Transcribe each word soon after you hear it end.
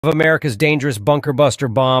of America's dangerous bunker buster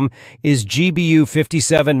bomb is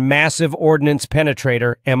GBU-57 Massive Ordnance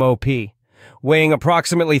Penetrator, MOP. Weighing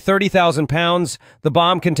approximately 30,000 pounds, the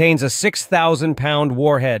bomb contains a 6,000-pound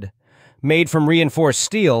warhead. Made from reinforced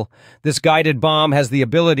steel, this guided bomb has the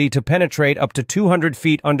ability to penetrate up to 200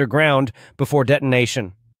 feet underground before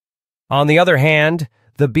detonation. On the other hand,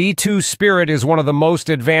 the B-2 Spirit is one of the most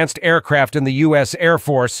advanced aircraft in the U.S. Air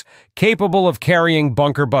Force, capable of carrying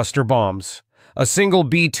bunker buster bombs. A single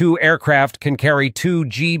B-2 aircraft can carry 2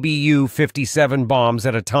 GBU-57 bombs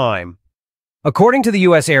at a time. According to the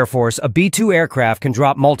U.S. Air Force, a B-2 aircraft can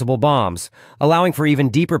drop multiple bombs, allowing for even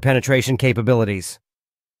deeper penetration capabilities.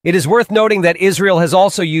 It is worth noting that Israel has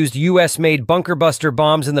also used U.S.-made bunker buster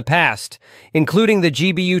bombs in the past, including the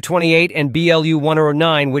GBU-28 and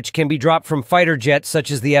BLU-109, which can be dropped from fighter jets such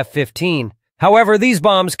as the F-15. However, these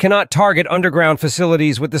bombs cannot target underground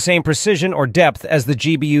facilities with the same precision or depth as the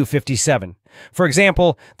GBU-57. For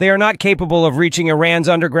example, they are not capable of reaching Iran's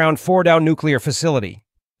underground Fordow nuclear facility.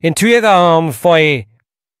 In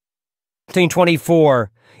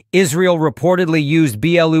 1924, Israel reportedly used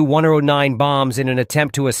BLU-109 bombs in an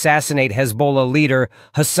attempt to assassinate Hezbollah leader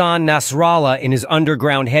Hassan Nasrallah in his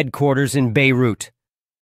underground headquarters in Beirut.